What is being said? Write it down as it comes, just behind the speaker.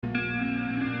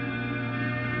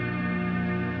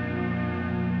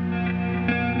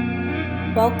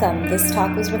Welcome. This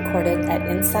talk was recorded at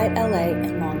Insight LA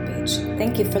in Long Beach.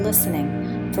 Thank you for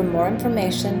listening. For more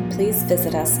information, please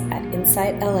visit us at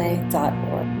insightla.org.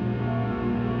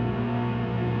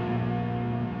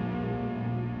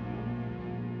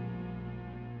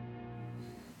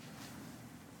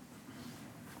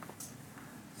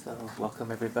 So,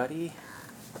 welcome everybody.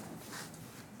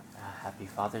 Happy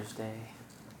Father's Day.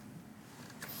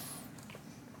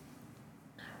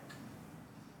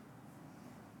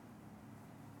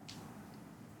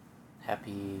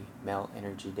 Happy Male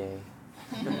Energy Day.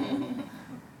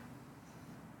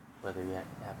 Whether you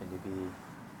happen to be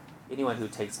anyone who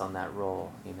takes on that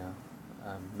role,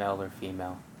 male or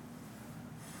female,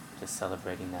 just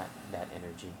celebrating that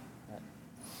energy. That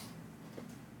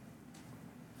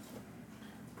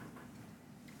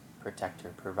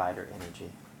protector, provider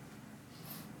energy.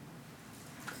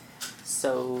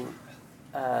 So,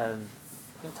 I'm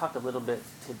going to talk a little bit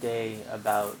today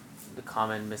about the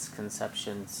common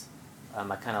misconceptions.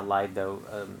 I kind of lied though,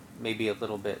 maybe a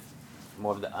little bit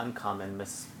more of the uncommon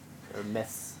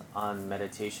myths on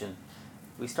meditation.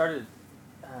 We started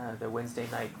the Wednesday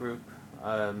night group.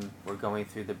 We're going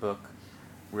through the book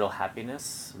Real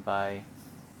Happiness by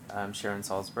Sharon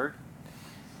Salzberg.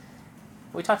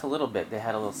 We talked a little bit, they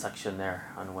had a little section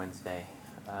there on Wednesday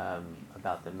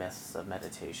about the myths of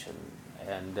meditation,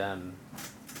 and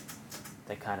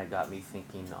that kind of got me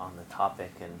thinking on the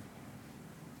topic,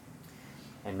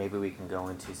 and maybe we can go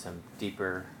into some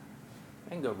deeper,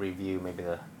 and go review maybe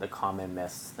the common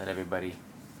myths that everybody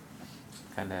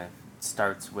kind of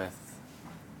starts with.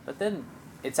 But then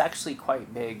it's actually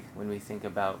quite big when we think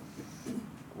about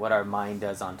what our mind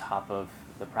does on top of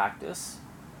the practice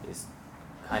is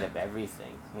kind of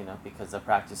everything, because the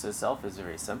practice itself is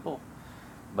very simple,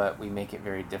 but we make it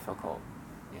very difficult,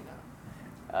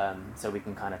 so we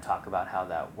can kind of talk about how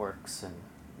that works and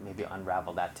maybe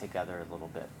unravel that together a little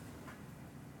bit.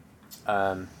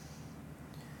 I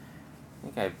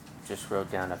think I just wrote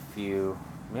down a few.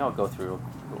 I'll go through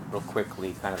real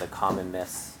quickly kind of the common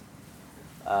myths.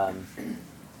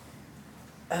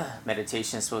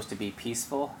 Meditation is supposed to be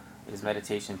peaceful. Is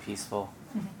meditation peaceful?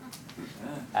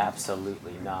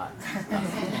 Absolutely not.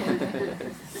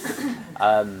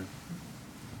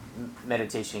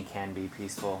 Meditation can be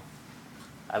peaceful.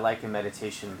 I like in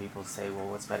meditation, people say, well,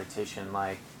 what's meditation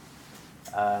like?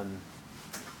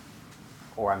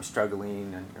 Or I'm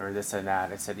struggling, or this and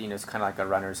that. I said, it's kind of like a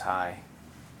runner's high.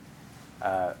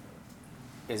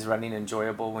 Is running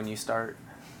enjoyable when you start?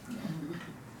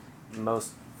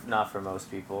 Not for most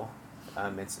people.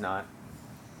 It's not.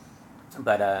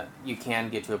 But you can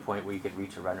get to a point where you could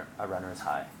reach a runner's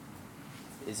high.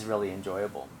 It's really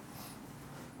enjoyable.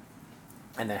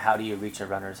 And then how do you reach a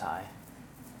runner's high?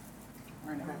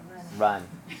 Run.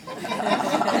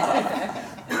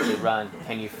 You run.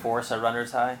 Can you force a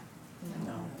runner's high?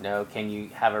 No. Can you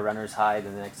have a runner's high,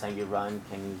 then the next time you run,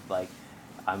 can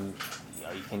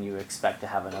you expect to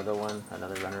have another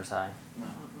runner's high?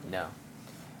 No.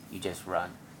 You just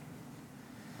run.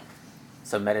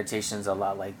 So meditation's a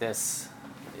lot like this,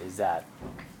 is that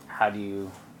how do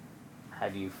you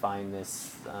find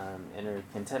this inner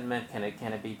contentment? Can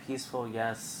it be peaceful?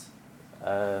 Yes.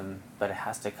 But it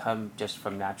has to come just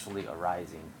from naturally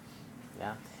arising.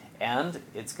 Yeah? And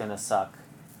it's going to suck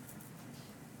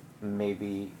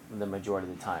maybe the majority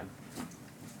of the time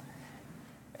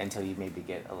until you maybe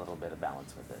get a little bit of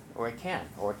balance with it. Or it can,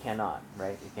 or it cannot,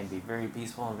 right? It can be very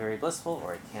peaceful and very blissful,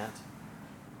 or it can't.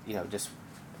 Just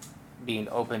being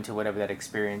open to whatever that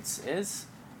experience is,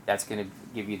 that's going to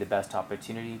give you the best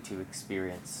opportunity to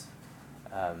experience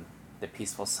the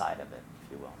peaceful side of it,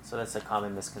 if you will. So that's a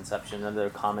common misconception. Another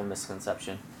common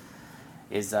misconception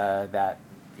is that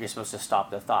you're supposed to stop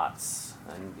the thoughts.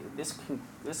 And this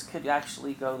could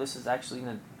actually go,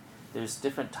 there's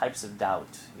different types of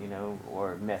doubt,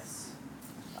 or myths.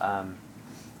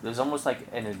 There's almost like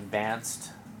an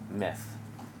advanced myth.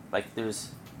 Like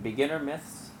there's beginner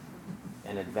myths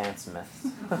and advanced myths,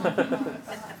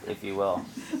 if you will.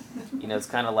 It's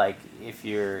kind of like if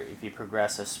you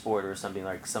progress a sport or something,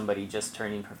 like somebody just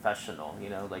turning professional,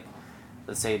 like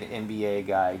let's say the NBA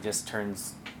guy just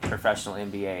turns professional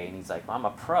NBA and he's like, well, I'm a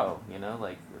pro,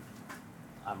 like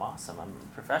I'm awesome, I'm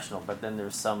a professional. But then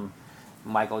there's some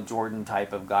Michael Jordan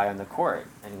type of guy on the court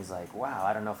and he's like, wow,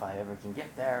 I don't know if I ever can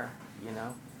get there,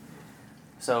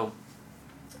 So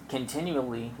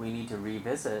continually we need to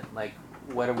revisit, like,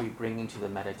 what are we bringing to the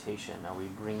meditation? Are we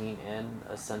bringing in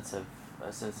a sense of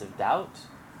doubt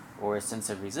or a sense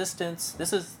of resistance?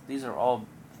 These are all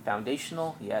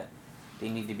foundational, yet they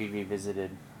need to be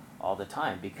revisited all the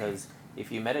time, because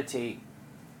if you meditate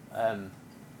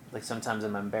like sometimes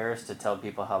I'm embarrassed to tell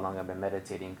people how long I've been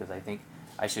meditating, because I think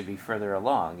I should be further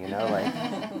along, like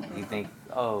you think,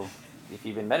 oh, if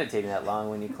you've been meditating that long,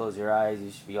 when you close your eyes,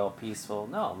 you should be all peaceful.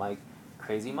 No, my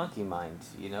crazy monkey mind,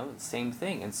 same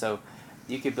thing. And so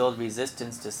you could build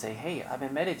resistance to say, hey, I've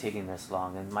been meditating this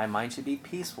long and my mind should be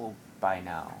peaceful by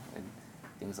now, and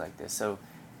things like this. So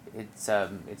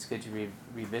it's good to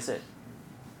revisit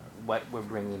what we're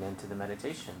bringing into the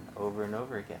meditation over and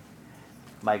over again.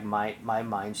 Like my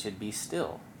mind should be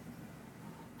still.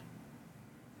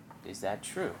 Is that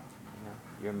true?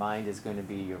 Your mind is going to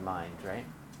be your mind, right?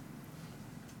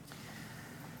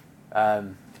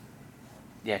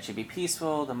 It should be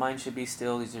peaceful. The mind should be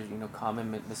still. These are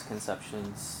common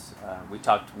misconceptions. We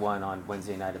talked one on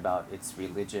Wednesday night about it's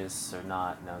religious or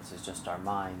not. No, it's just our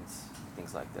minds.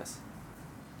 Things like this.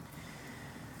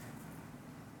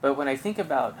 But when I think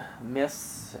about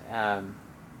myths, in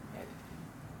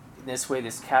this way,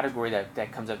 this category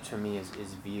that comes up to me is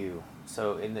view.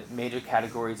 So in the major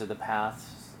categories of the paths,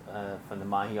 from the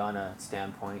Mahayana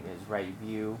standpoint, is right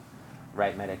view,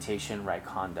 right meditation, right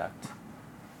conduct.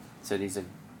 So these are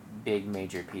big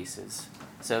major pieces.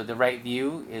 So the right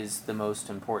view is the most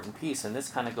important piece, and this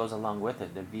kind of goes along with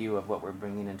it, the view of what we're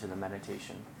bringing into the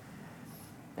meditation.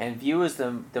 And view is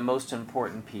the most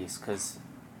important piece because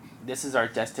this is our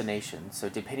destination. So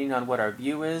depending on what our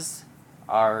view is,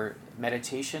 our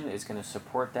meditation is going to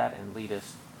support that and lead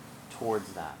us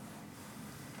towards that,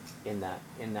 in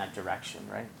that direction,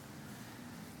 right?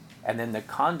 And then the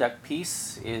conduct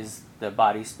piece is the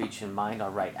body, speech, and mind,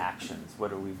 our right actions.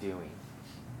 What are we doing?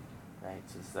 Right?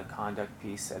 So it's the conduct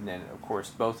piece. And then, of course,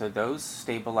 both of those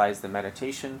stabilize the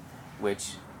meditation,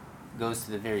 which goes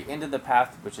to the very end of the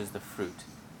path, which is the fruit.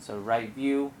 So right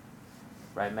view,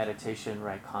 right meditation,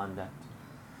 right conduct.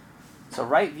 So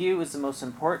right view is the most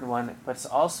important one, but it's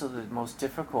also the most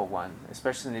difficult one,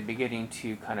 especially in the beginning,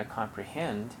 to kind of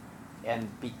comprehend.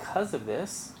 And because of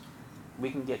this, we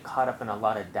can get caught up in a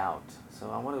lot of doubt. So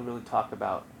I want to really talk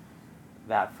about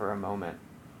that for a moment.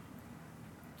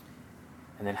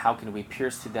 And then how can we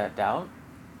pierce through that doubt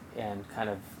and kind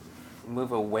of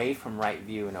move away from right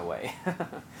view in a way.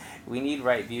 We need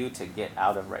right view to get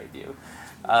out of right view.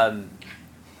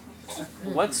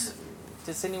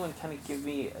 Does anyone kind of give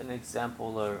me an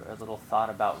example or a little thought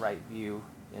about right view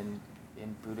in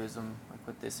Buddhism, like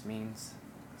what this means?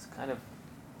 It's kind of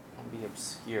can be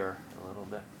obscure a little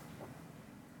bit.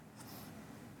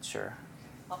 Sure.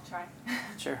 I'll try.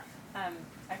 Sure.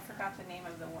 I forgot the name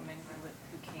of the woman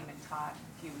who came and taught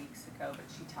a few weeks ago, but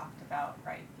she talked about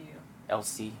right view.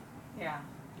 Elsie. Yeah.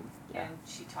 Yeah. And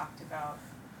she talked about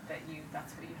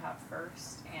that's what you have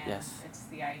first, and yes. It's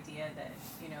the idea that,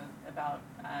 about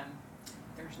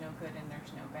there's no good and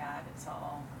there's no bad. It's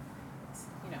all,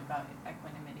 about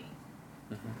equanimity.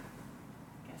 Mm-hmm.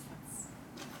 I guess that's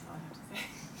all I have to say.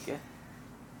 Good.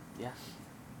 Yeah.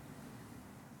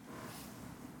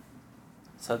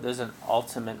 So there's an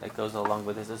ultimate that goes along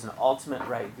with this. There's an ultimate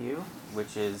right view,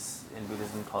 which is in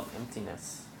Buddhism called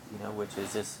emptiness, which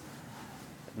is just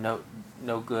no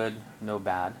good, no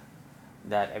bad,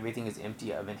 that everything is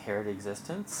empty of inherent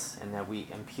existence, and that we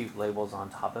impute labels on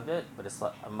top of it. But it's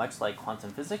much like quantum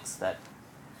physics, that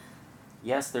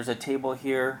yes, there's a table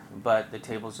here, but the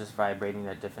table's just vibrating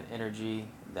at different energy,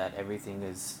 that everything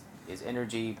is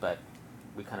energy, but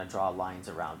we kind of draw lines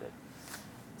around it.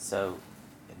 So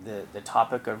the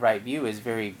topic of right view is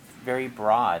very, very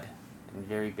broad and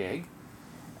very big,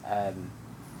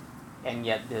 and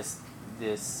yet this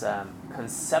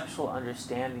conceptual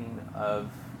understanding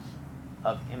of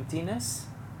emptiness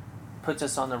puts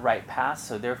us on the right path.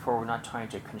 So therefore, we're not trying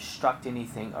to construct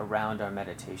anything around our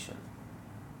meditation,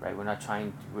 right? We're not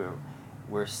trying.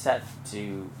 We're set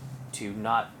to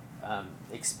not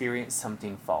experience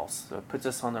something false. So it puts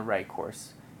us on the right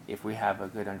course if we have a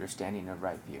good understanding of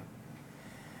right view.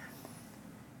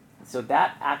 So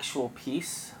that actual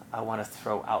piece I want to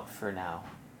throw out for now,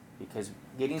 because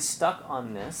getting stuck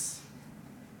on this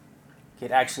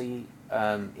could actually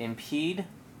impede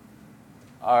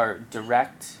our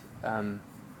direct,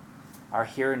 our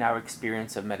here and now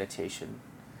experience of meditation.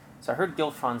 So I heard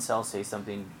Gil Francel say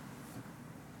something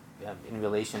in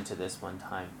relation to this one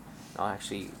time. I'll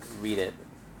actually read it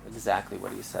exactly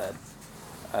what he said.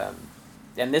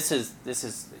 And this is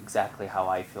exactly how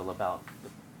I feel about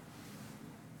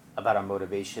our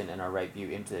motivation and our right view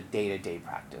into the day-to-day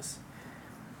practice.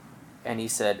 And he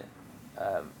said,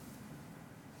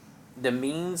 the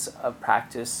means of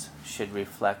practice should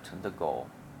reflect the goal.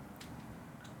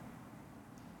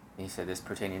 And he said this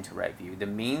pertaining to right view. The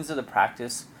means of the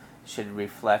practice should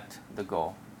reflect the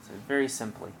goal. So very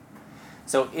simply.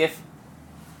 So if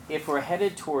we're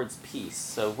headed towards peace,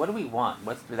 so what do we want?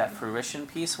 What's that fruition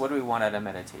piece? What do we want out of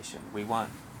meditation? We want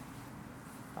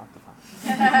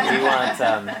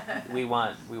We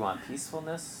want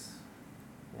peacefulness.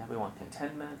 Yeah, we want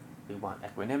contentment. We want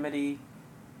equanimity.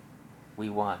 We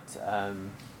want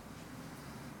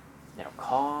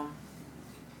calm.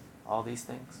 All these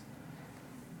things.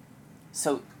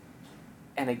 So,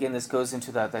 and again, this goes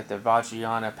into the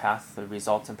Vajrayana path, the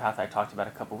resultant path I talked about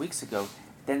a couple weeks ago.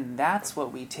 Then that's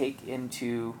what we take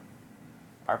into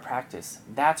our practice.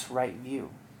 That's right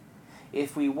view.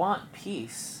 If we want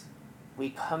peace, we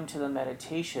come to the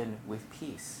meditation with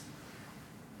peace.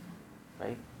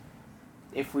 Right?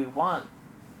 If we want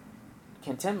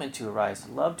contentment to arise,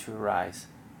 love to arise,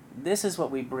 this is what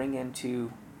we bring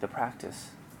into the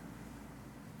practice.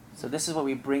 So this is what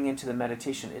we bring into the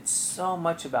meditation. It's so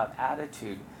much about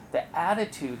attitude. The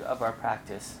attitude of our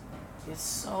practice is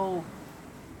so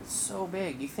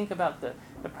big. You think about the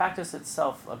practice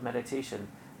itself of meditation.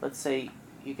 Let's say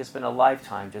you could spend a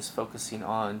lifetime just focusing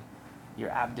on your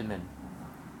abdomen.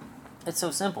 It's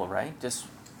so simple, right? Just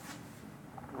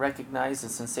recognize the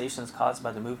sensations caused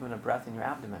by the movement of breath in your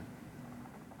abdomen.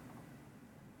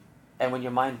 And when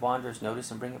your mind wanders, notice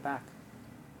and bring it back.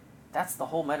 That's the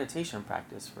whole meditation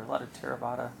practice for a lot of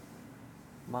Theravada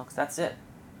monks. That's it.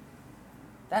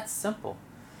 That's simple.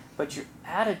 But your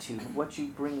attitude, what you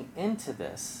bring into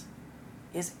this,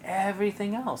 is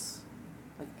everything else.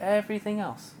 Like everything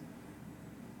else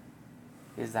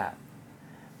is that.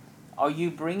 Are you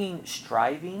bringing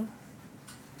striving?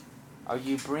 Are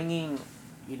you bringing,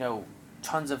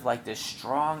 tons of this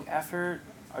strong effort?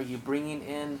 Are you bringing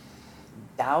in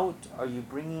doubt? Are you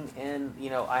bringing in,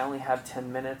 I only have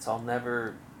 10 minutes, I'll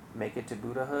never make it to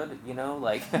Buddhahood,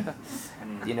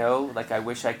 I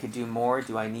wish I could do more,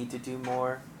 do I need to do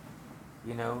more?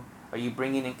 Are you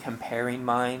bringing in comparing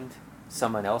mind,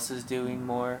 someone else is doing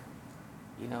more?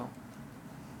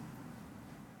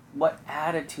 What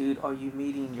attitude are you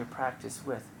meeting your practice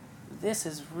with? This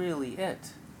is really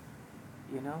it,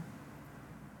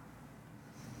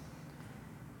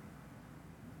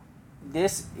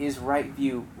 This is right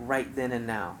view right then and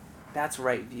now. That's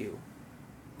right view.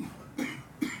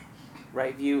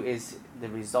 Right view is the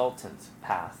resultant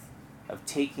path of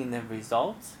taking the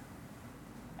result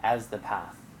as the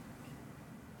path.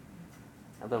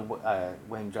 Although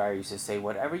Wayne Dyer used to say,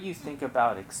 whatever you think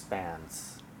about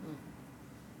expands.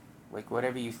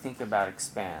 Whatever you think about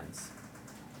expands.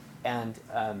 And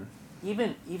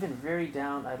even very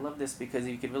down, I love this because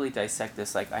you could really dissect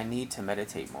this, I need to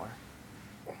meditate more.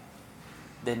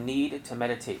 The need to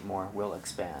meditate more will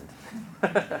expand.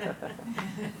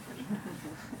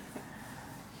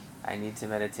 I need to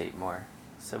meditate more.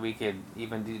 So we could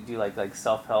even do like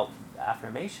self-help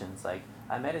affirmations, I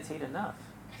meditate enough.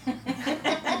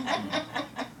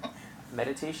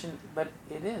 Meditation, but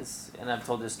it is, and I've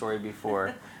told this story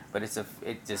before, but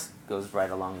it just goes right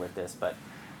along with this. But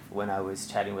when I was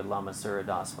chatting with Lama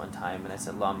Suradas one time, and I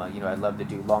said, Lama, I'd love to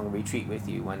do long retreat with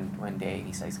you one day. And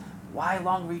he says, why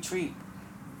long retreat?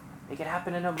 It can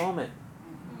happen in a moment.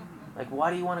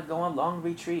 Why do you want to go on long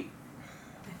retreat?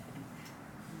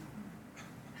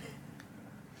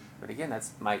 But again,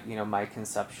 that's my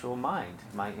conceptual mind,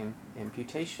 my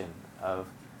imputation of,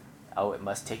 it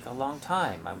must take a long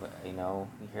time. You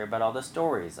hear about all the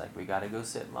stories, we got to go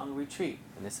sit in long retreat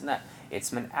and this and that.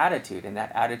 It's an attitude, and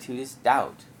that attitude is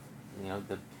doubt.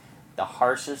 The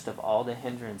harshest of all the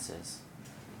hindrances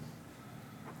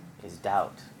is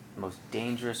doubt. The most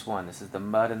dangerous one. This is the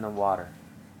mud in the water.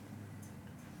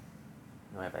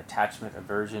 We have attachment,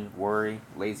 aversion, worry,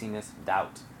 laziness,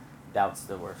 doubt. Doubt's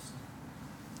the worst.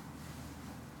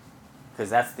 Because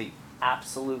that's the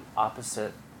absolute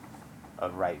opposite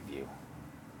of right view.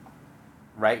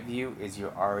 Right view is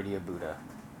you're already a Buddha.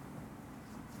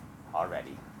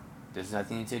 Already. There's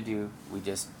nothing to do, we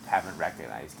just haven't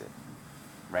recognized it.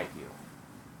 Right view.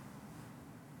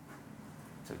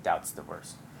 So doubt's the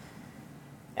worst.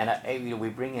 And we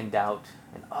bring in doubt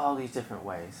in all these different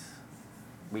ways.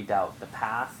 We doubt the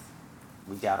path.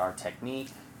 We doubt our technique.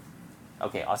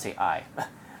 Okay, I'll say I.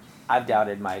 I've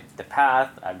doubted the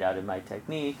path. I've doubted my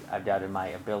technique. I've doubted my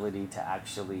ability to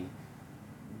actually,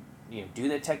 do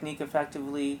the technique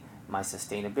effectively. My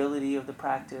sustainability of the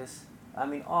practice.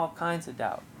 All kinds of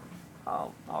doubt.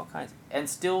 All kinds. And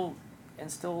still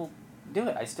do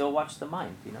it. I still watch the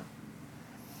mind.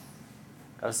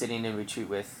 I was sitting in retreat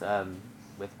with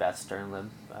Beth Sternlim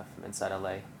from Inside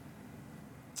LA,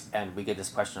 and we get this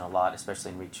question a lot,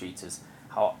 especially in retreats, is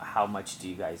how much do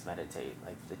you guys meditate,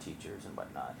 the teachers and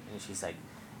whatnot? And she's like,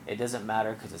 it doesn't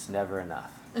matter because it's never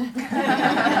enough.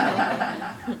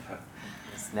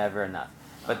 It's never enough.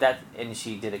 But and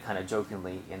she did it kind of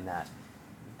jokingly in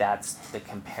that's the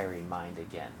comparing mind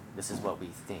again. This is what we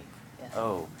think. Yeah.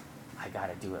 Oh, I got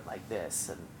to do it like this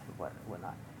and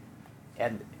whatnot.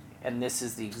 And this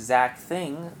is the exact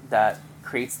thing that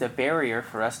creates the barrier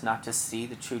for us not to see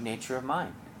the true nature of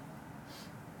mind.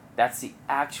 That's the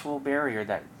actual barrier.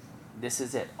 That this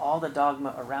is it. All the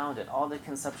dogma around it, all the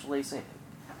conceptualizing,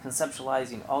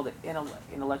 all the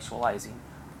intellectualizing,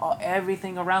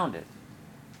 everything around it.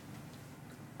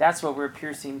 That's what we're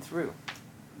piercing through.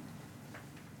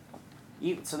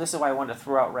 So this is why I wanted to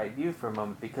throw out right view for a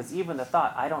moment, because even the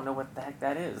thought, I don't know what the heck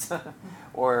that is,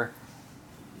 or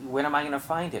when am I going to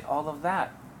find it? All of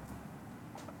that.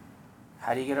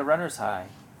 How do you get a runner's high?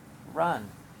 Run.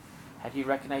 How do you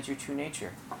recognize your true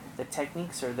nature? The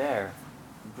techniques are there.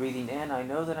 Breathing in, I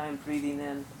know that I'm breathing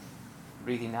in.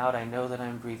 Breathing out, I know that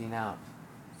I'm breathing out.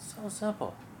 So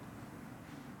simple.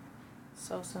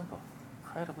 So simple.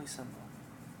 Incredibly simple.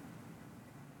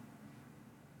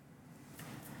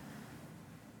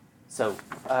 So,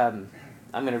 I'm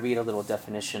going to read a little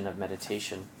definition of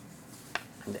meditation,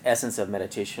 the essence of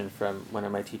meditation from one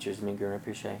of my teachers, Mingyur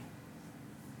Rinpoche.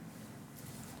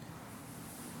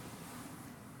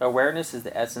 Awareness is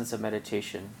the essence of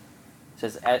meditation. It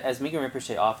says, as Mingyur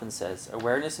Rinpoche often says,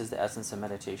 awareness is the essence of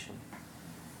meditation.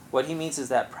 What he means is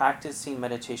that practicing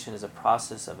meditation is a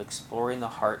process of exploring the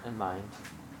heart and mind,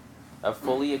 of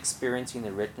fully experiencing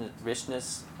the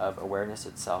richness of awareness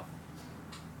itself.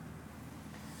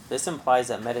 This implies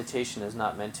that meditation is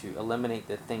not meant to eliminate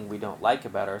the thing we don't like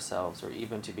about ourselves or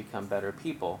even to become better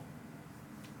people.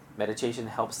 Meditation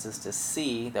helps us to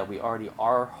see that we already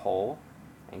are whole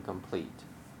and complete.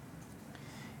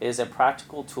 It is a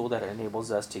practical tool that enables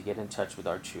us to get in touch with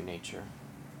our true nature.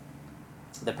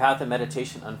 The path of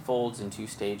meditation unfolds in 2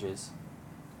 stages.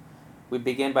 We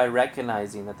begin by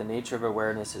recognizing that the nature of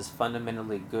awareness is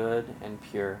fundamentally good and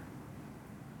pure,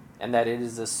 and that it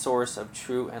is the source of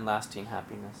true and lasting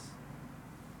happiness.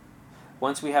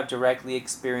 Once we have directly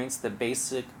experienced the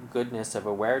basic goodness of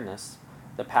awareness,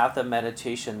 the path of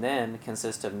meditation then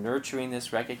consists of nurturing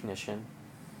this recognition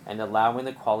and allowing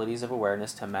the qualities of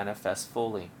awareness to manifest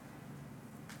fully.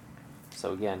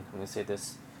 So again, I'm going to say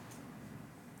this.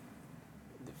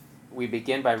 We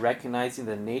begin by recognizing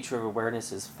the nature of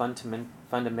awareness is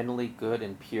fundamentally good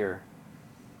and pure.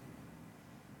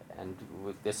 And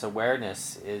this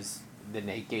awareness is the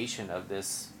negation of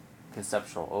this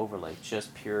conceptual overlay,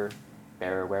 just pure,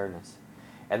 bare awareness.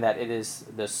 And that it is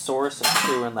the source of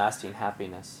true and lasting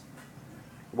happiness.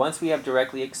 Once we have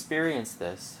directly experienced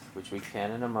this, which we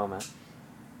can in a moment,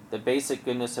 the basic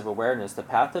goodness of awareness, the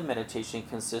path of meditation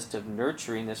consists of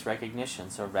nurturing this recognition,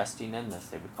 so resting in this.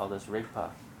 They would call this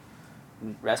rigpa.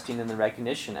 Resting in the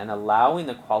recognition and allowing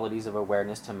the qualities of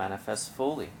awareness to manifest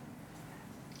fully.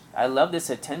 I love this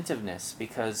attentiveness,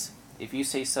 because if you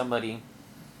say somebody,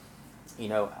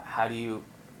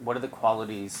 what are the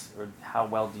qualities, or how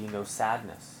well do you know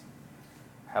sadness?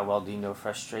 How well do you know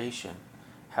frustration?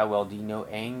 How well do you know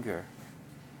anger?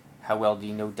 How well do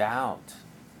you know doubt?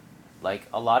 Like,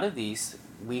 a lot of these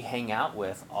we hang out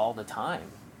with all the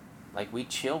time. Like, we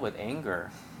chill with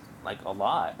anger, like, a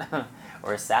lot.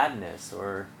 Or sadness,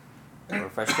 or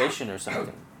frustration or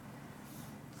something.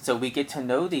 So we get to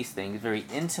know these things very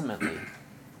intimately.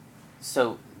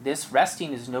 So this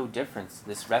resting is no different.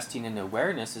 This resting in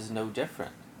awareness is no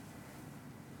different.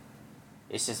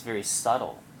 It's just very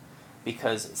subtle.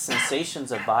 Because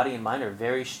sensations of body and mind are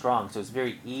very strong. So it's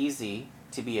very easy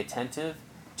to be attentive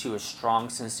to a strong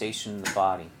sensation in the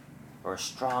body, or a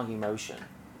strong emotion.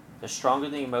 The stronger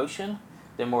the emotion,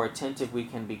 the more attentive we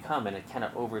can become, and it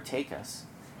cannot overtake us.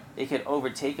 It could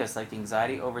overtake us like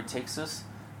anxiety overtakes us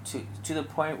to the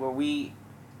point where we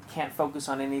can't focus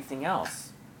on anything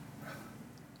else.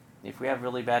 If we have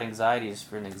really bad anxieties,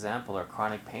 for an example, or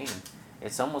chronic pain,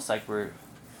 it's almost like we're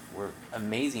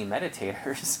amazing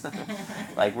meditators.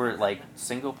 Like, we're like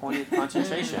single-pointed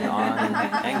concentration on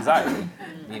anxiety.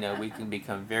 We can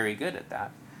become very good at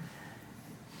that.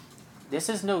 This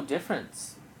is no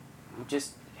difference. We're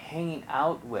just hanging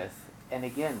out with, and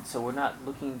again, so we're not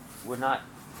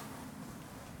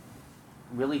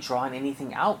really drawing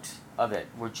anything out of it.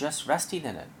 We're just resting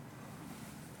in it.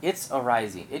 It's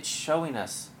arising. It's showing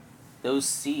us those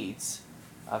seeds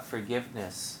of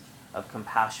forgiveness, of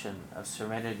compassion, of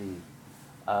serenity,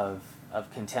 of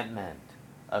contentment,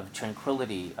 of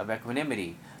tranquility, of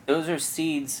equanimity. Those are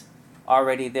seeds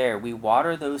already there. We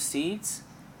water those seeds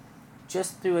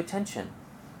just through attention.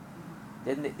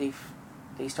 Then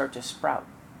they start to sprout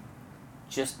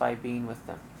just by being with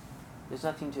them. There's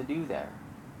nothing to do there.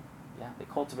 Yeah, they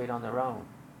cultivate on their own.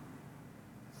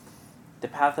 The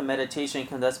path of meditation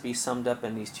can thus be summed up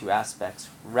in these 2 aspects: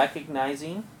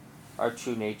 recognizing our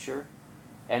true nature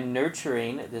and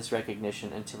nurturing this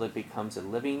recognition until it becomes a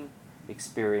living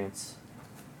experience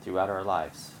throughout our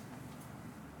lives.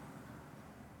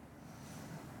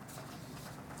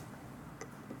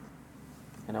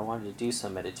 And I wanted to do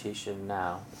some meditation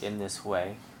now in this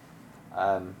way.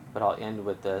 But I'll end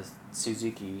with the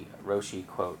Suzuki Roshi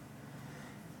quote.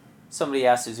 Somebody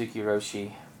asked Suzuki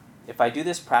Roshi, "If I do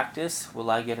this practice, will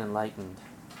I get enlightened?"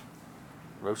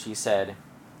 Roshi said,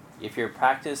 "If your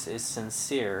practice is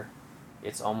sincere,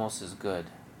 it's almost as good."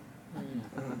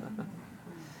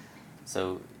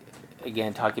 So,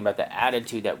 again, talking about the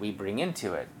attitude that we bring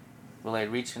into it. Will I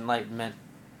reach enlightenment?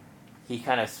 He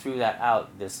kind of threw that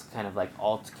out, this kind of like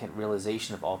ultimate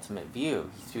realization of ultimate view.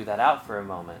 He threw that out for a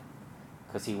moment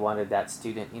because he wanted that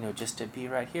student, just to be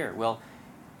right here. Well,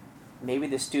 maybe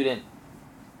the student,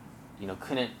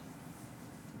 couldn't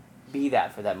be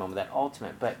that for that moment, that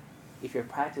ultimate. But if your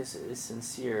practice is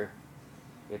sincere,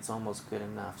 it's almost good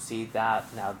enough. See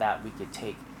that, now that we could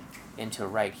take into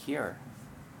right here,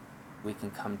 we can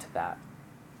come to that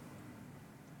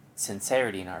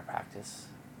sincerity in our practice,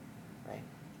 right?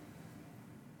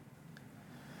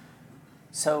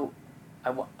 So I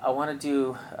want to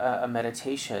do a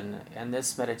meditation, and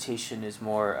this meditation is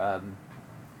more,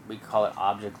 we call it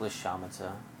objectless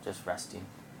shamatha, just resting.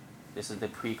 This is the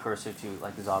precursor to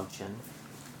like Dzogchen.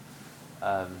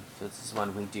 So this is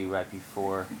one we do right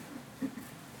before.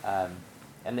 And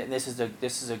this is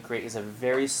a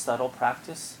very subtle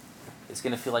practice. It's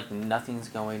going to feel like nothing's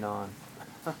going on.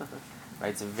 Right?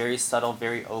 It's a very subtle,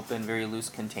 very open, very loose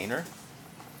container.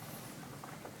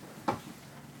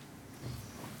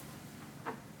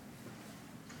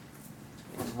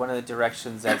 One of the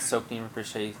directions that Tsoknyi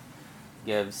Rinpoche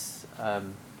gives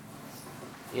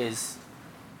is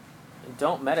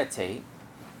don't meditate,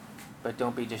 but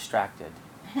don't be distracted.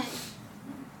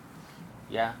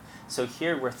 Yeah? So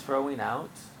here we're throwing out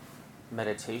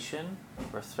meditation.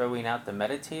 We're throwing out the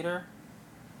meditator,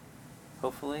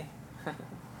 hopefully. We're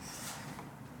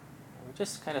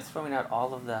just kind of throwing out all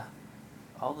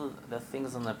the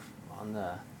things on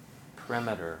the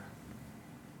perimeter,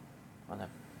 on the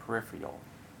peripheral,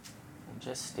 and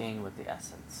just staying with the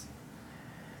essence.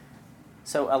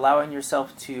 So allowing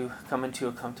yourself to come into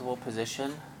a comfortable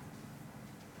position.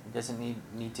 It doesn't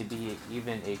need to be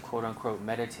even a quote-unquote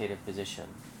meditative position.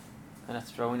 Kind of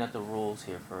throwing out the rules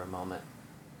here for a moment.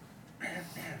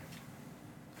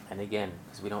 And again,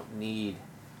 because we don't need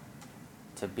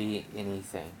to be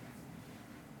anything,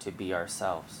 to be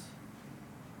ourselves.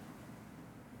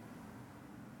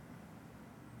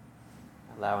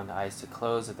 Allowing the eyes to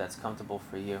close if that's comfortable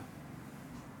for you.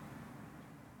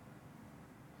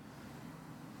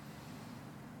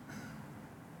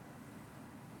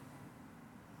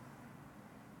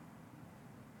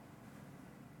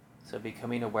 So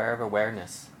becoming aware of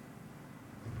awareness.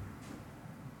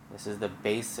 This is the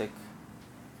basic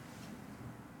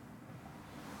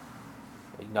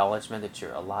acknowledgement that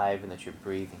you're alive and that you're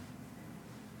breathing.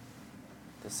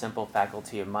 The simple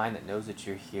faculty of mind that knows that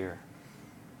you're here.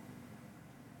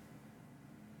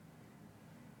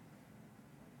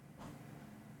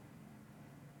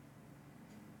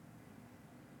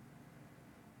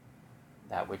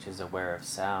 That which is aware of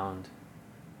sound.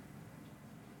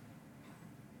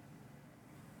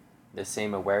 The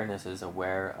same awareness is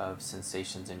aware of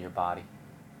sensations in your body.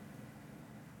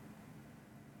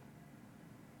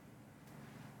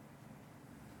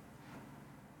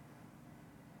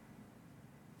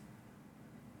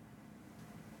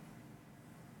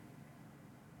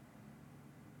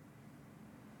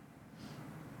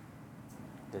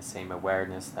 The same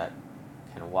awareness that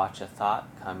can watch a thought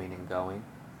coming and going.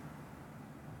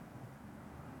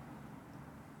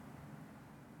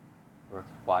 Or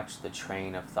watch the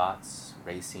train of thoughts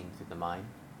racing through the mind.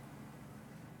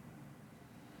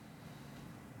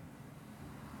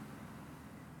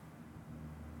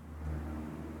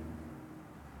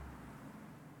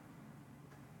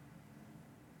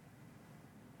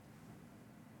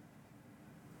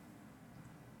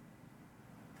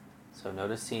 So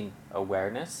noticing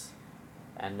awareness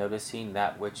and noticing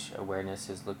that which awareness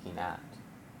is looking at.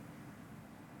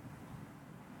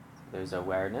 There's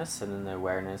awareness, and then the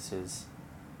awareness is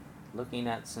looking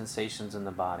at sensations in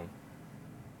the body.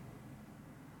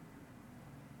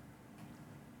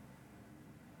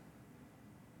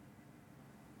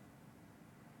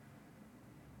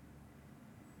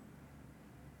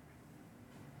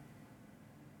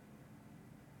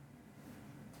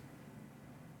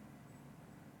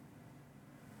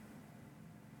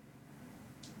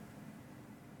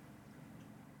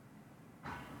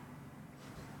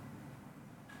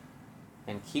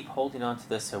 And keep holding on to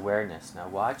this awareness. Now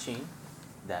watching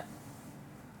that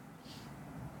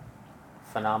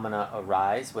phenomena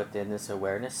arise within this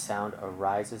awareness. Sound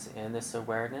arises in this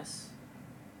awareness,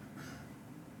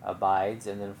 abides,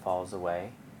 and then falls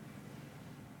away.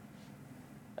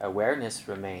 Awareness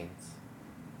remains.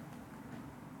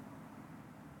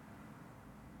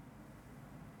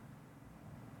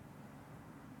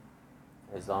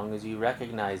 As long as you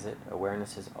recognize it,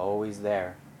 awareness is always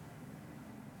there.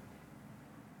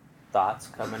 Thoughts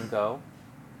come and go.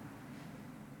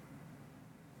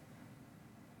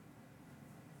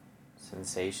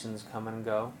 Sensations come and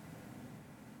go.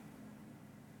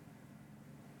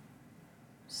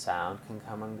 Sound can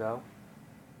come and go.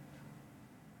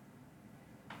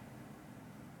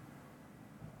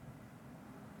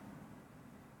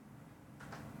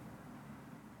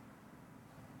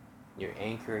 Your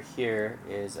anchor here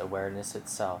is awareness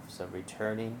itself. So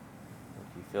returning,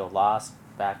 if you feel lost,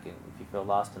 if you feel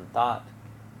lost in thought,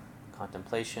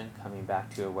 contemplation, coming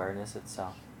back to awareness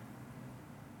itself.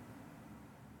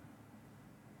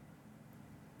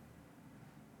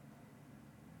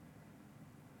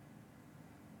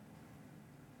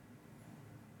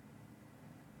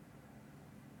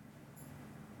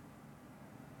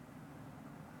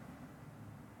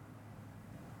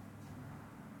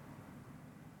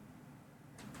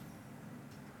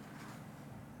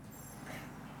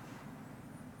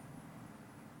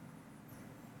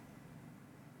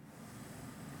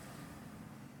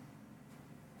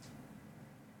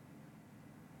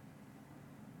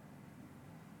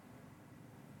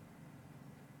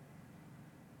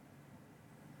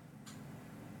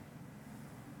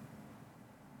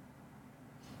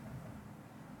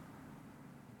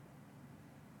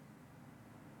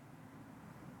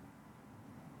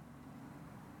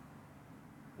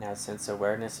 Now, since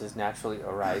awareness is naturally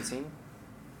arising,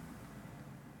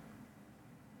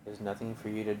 there's nothing for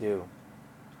you to do,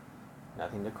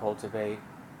 nothing to cultivate.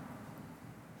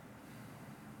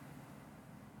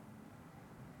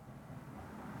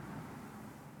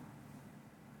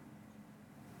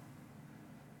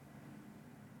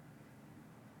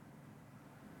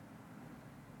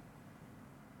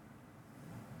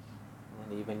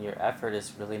 And even your effort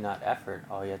is really not effort.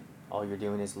 All you're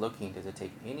doing is looking. Does it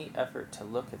take any effort to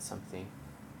look at something?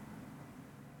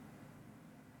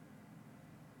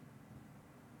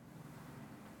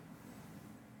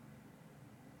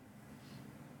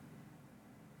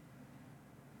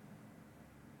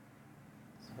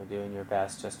 So doing your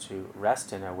best just to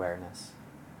rest in awareness.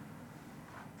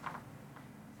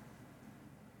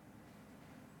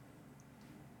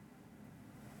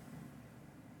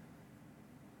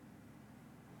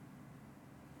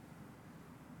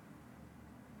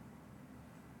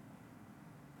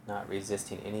 Not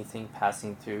resisting anything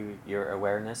passing through your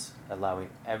awareness, allowing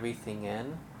everything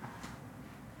in,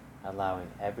 allowing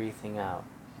everything out.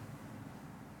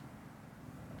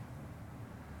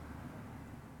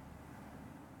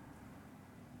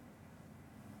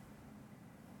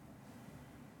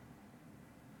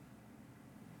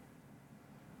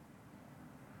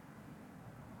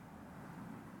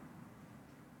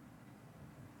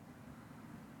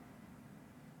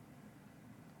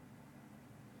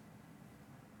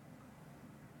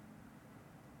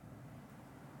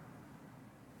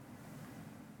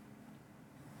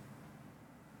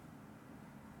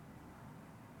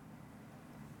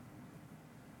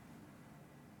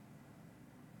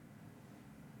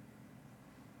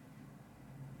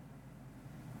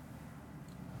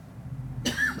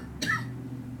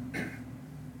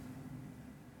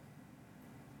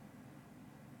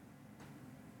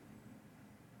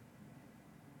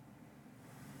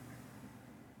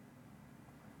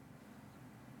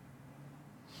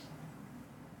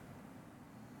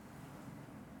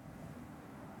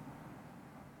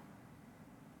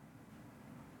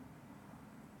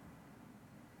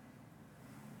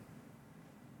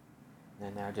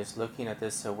 And now just looking at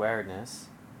this awareness,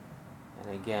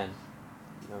 and again,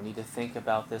 you don't need to think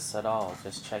about this at all,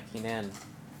 just checking in.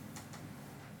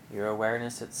 Your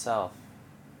awareness itself,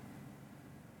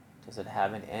 does it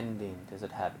have an ending? Does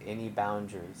it have any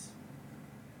boundaries?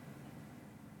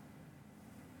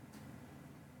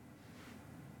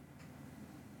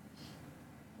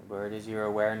 Where does your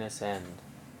awareness end?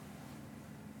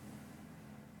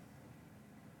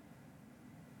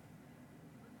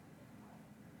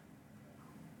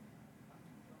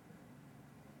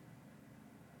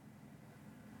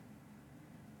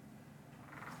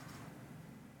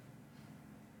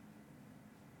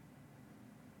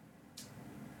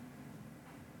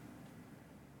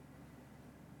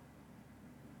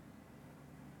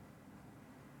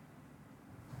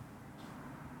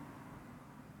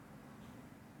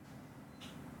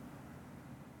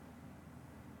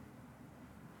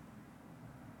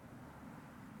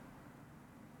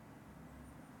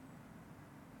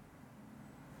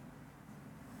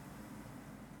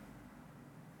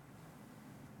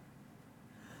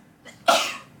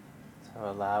 So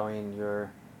allowing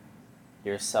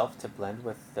yourself to blend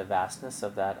with the vastness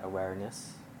of that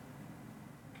awareness.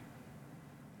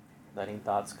 letting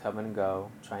thoughts come and go.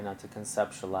 Try not to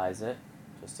conceptualize it,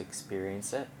 just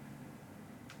experience it.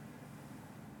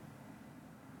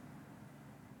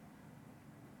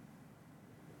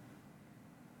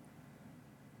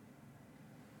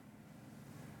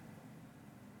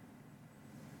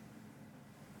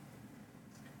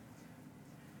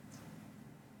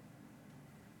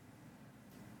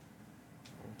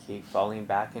 And keep falling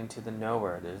back into the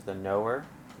knower. There's the knower,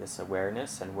 this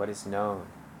awareness, and what is known.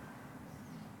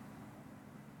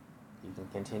 You can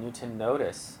continue to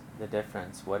notice the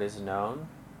difference. What is known,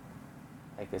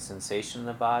 like a sensation in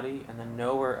the body, and the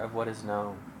knower of what is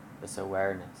known, this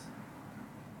awareness.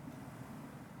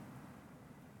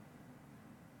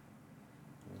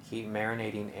 And keep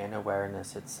marinating in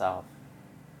awareness itself.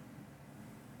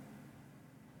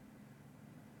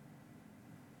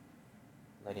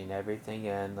 Letting everything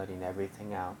in, letting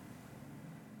everything out.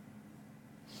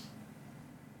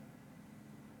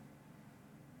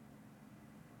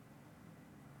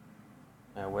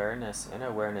 Awareness, in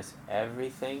awareness,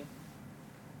 everything,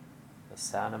 the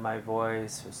sound of my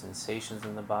voice or sensations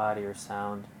in the body or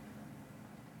sound,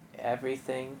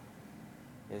 everything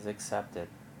is accepted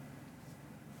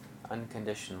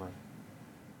unconditionally.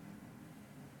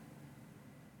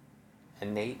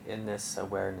 Innate in this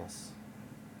awareness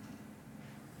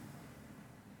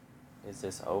is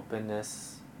this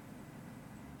openness,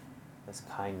 this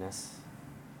kindness.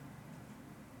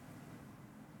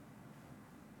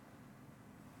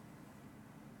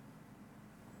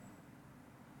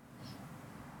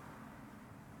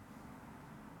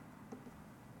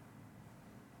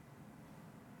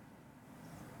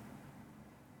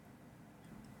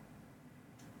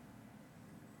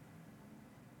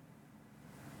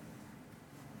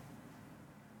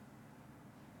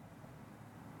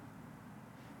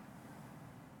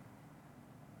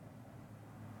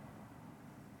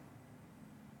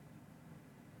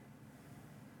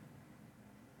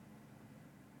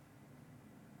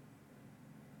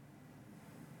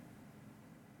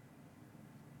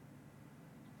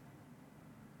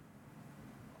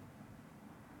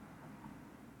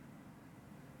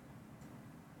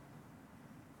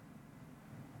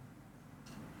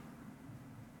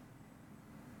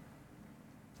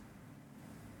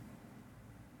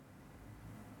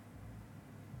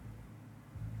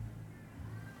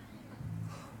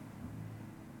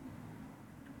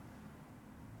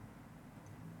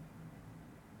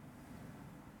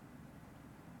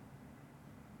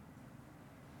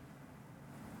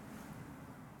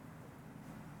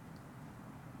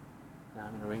 Now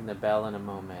I'm going to ring the bell in a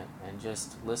moment and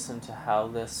just listen to how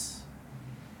this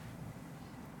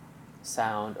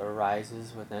sound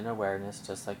arises within awareness,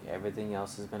 just like everything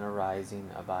else has been arising,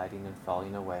 abiding, and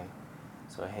falling away.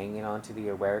 So hanging on to the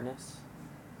awareness,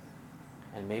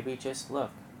 and maybe just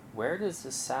look, where does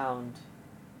the sound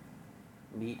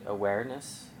meet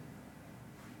awareness?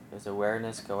 Does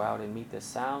awareness go out and meet the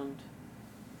sound?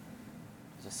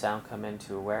 Does the sound come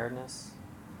into awareness?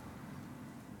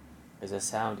 Is the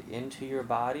sound into your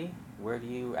body? Where do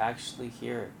you actually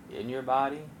hear it? In your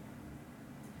body?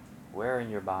 Where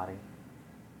in your body?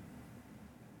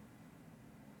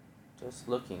 Just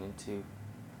looking into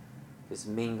this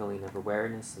mingling of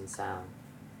awareness and sound.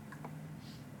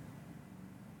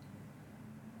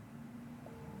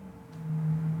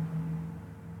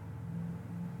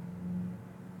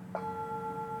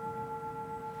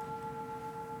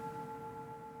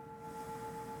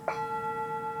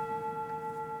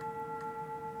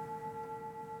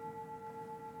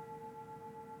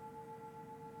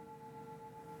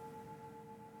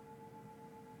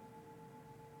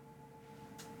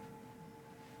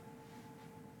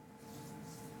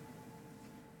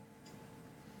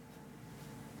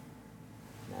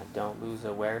 Don't lose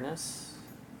awareness.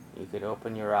 You could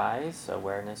open your eyes.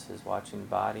 Awareness is watching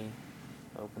body.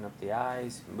 Open up the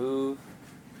eyes, move.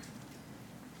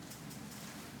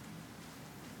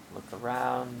 Look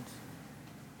around.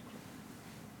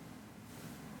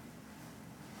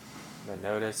 But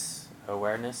notice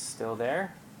awareness still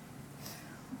there.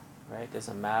 Right?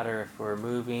 Doesn't matter if we're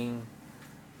moving,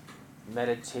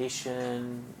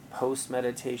 meditation,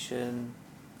 post-meditation,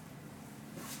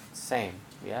 same,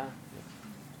 yeah?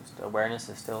 Awareness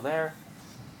is still there,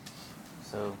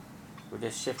 so we're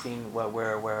just shifting what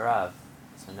we're aware of.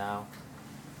 So now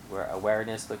we're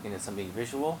awareness looking at something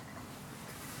visual,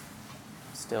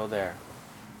 still there.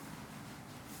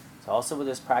 So also with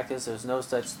this practice, there's no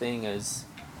such thing as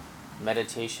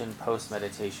meditation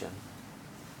post-meditation,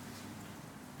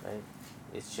 right?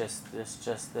 It's just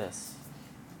this.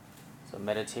 So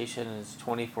meditation is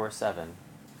 24/7.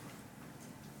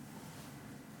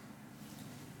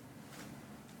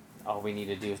 All we need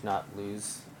to do is not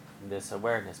lose this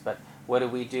awareness. But what do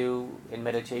we do in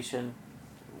meditation?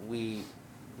 We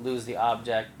lose the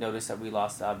object, notice that we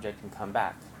lost the object, and come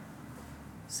back.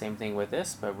 Same thing with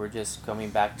this, but we're just coming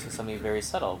back to something very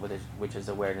subtle, which is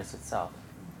awareness itself.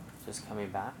 Just coming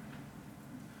back.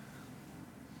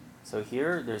 So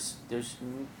here, there's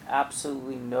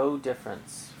absolutely no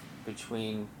difference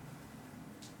between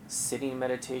sitting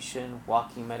meditation,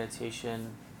 walking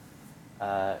meditation,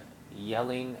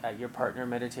 yelling at your partner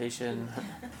meditation,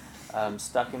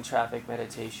 stuck in traffic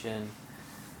meditation,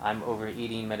 I'm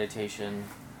overeating meditation.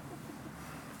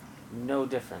 No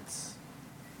difference.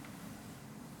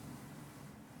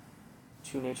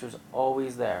 True nature's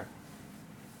always there.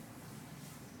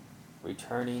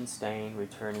 Returning, staying,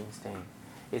 returning, staying.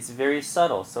 It's very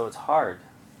subtle, so it's hard.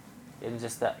 It's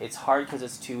just that it's hard because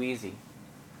it's too easy.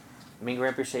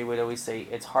 Mingyur Rinpoche would always say,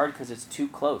 it's hard because it's too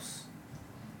close.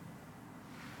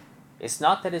 It's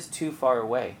not that it's too far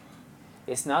away.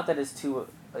 It's not that it's too,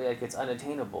 like it's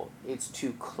unattainable. It's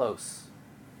too close.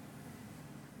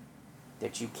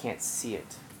 That you can't see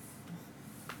it.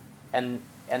 And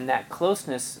that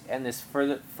closeness and this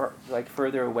further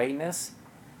awayness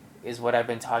is what I've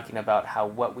been talking about, how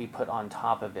what we put on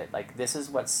top of it. Like this is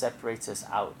what separates us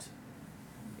out.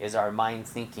 Is our mind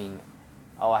thinking,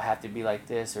 oh, I have to be like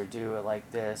this, or do it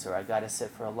like this, or I got to sit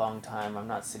for a long time, I'm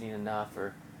not sitting enough,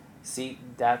 or see,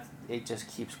 that it just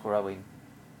keeps growing.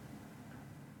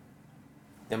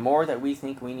 The more that we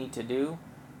think we need to do,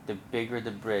 the bigger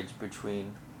the bridge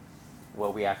between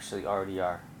what we actually already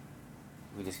are.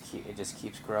 It just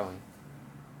keeps growing.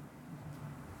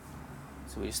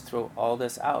 So we just throw all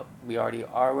this out. We already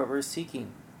are what we're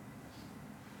seeking.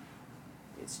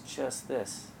 It's just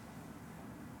this.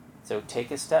 So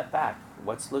take a step back.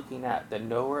 What's looking at? The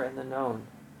knower and the known.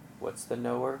 What's the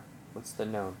knower? What's the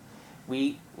known?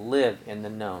 We live in the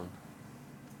known.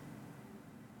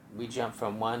 We jump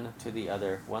from one to the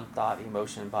other, one thought,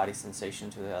 emotion, body sensation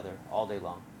to the other, all day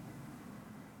long.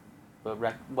 But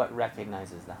what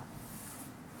recognizes that?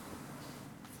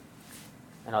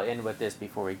 And I'll end with this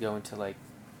before we go into like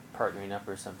partnering up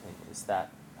or something, is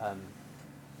that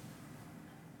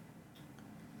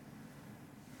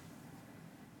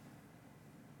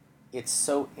it's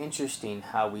so interesting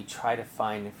how we try to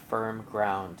find firm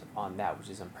ground on that which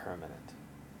is impermanent.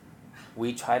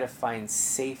 We try to find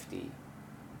safety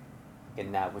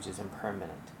in that which is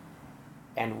impermanent.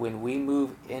 And when we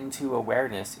move into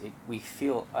awareness, we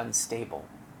feel unstable,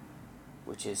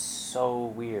 which is so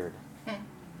weird.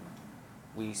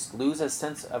 We lose a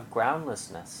sense of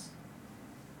groundlessness.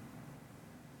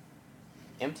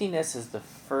 Emptiness is the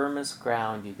firmest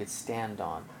ground you could stand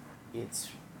on. It's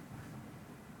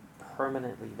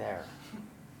permanently there.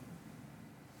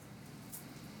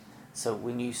 So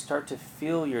when you start to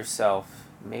feel yourself,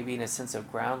 maybe in a sense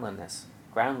of groundlessness,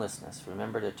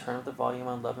 remember to turn up the volume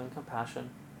on love and compassion,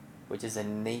 which is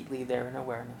innately there in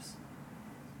awareness,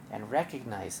 and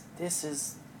recognize this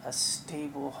is a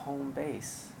stable home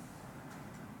base.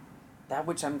 That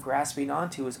which I'm grasping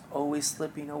onto is always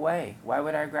slipping away. Why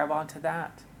would I grab onto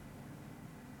that?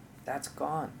 That's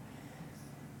gone.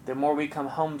 The more we come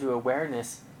home to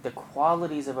awareness, the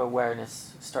qualities of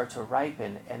awareness start to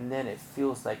ripen, and then it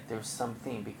feels like there's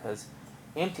something, because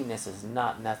emptiness is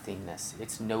not nothingness.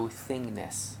 It's no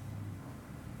thingness.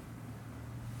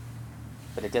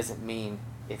 But it doesn't mean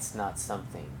it's not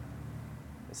something.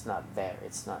 It's not there.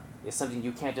 It's something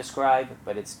you can't describe,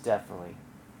 but it's definitely.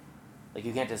 Like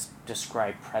you can't just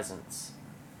describe presence.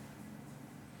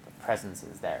 The presence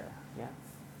is there, yeah?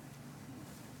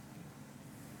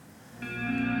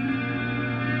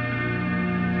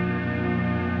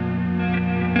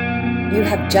 You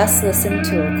have just listened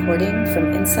to a recording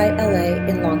from Insight LA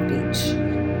in Long Beach.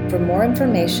 For more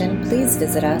information, please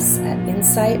visit us at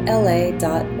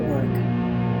insightla.org.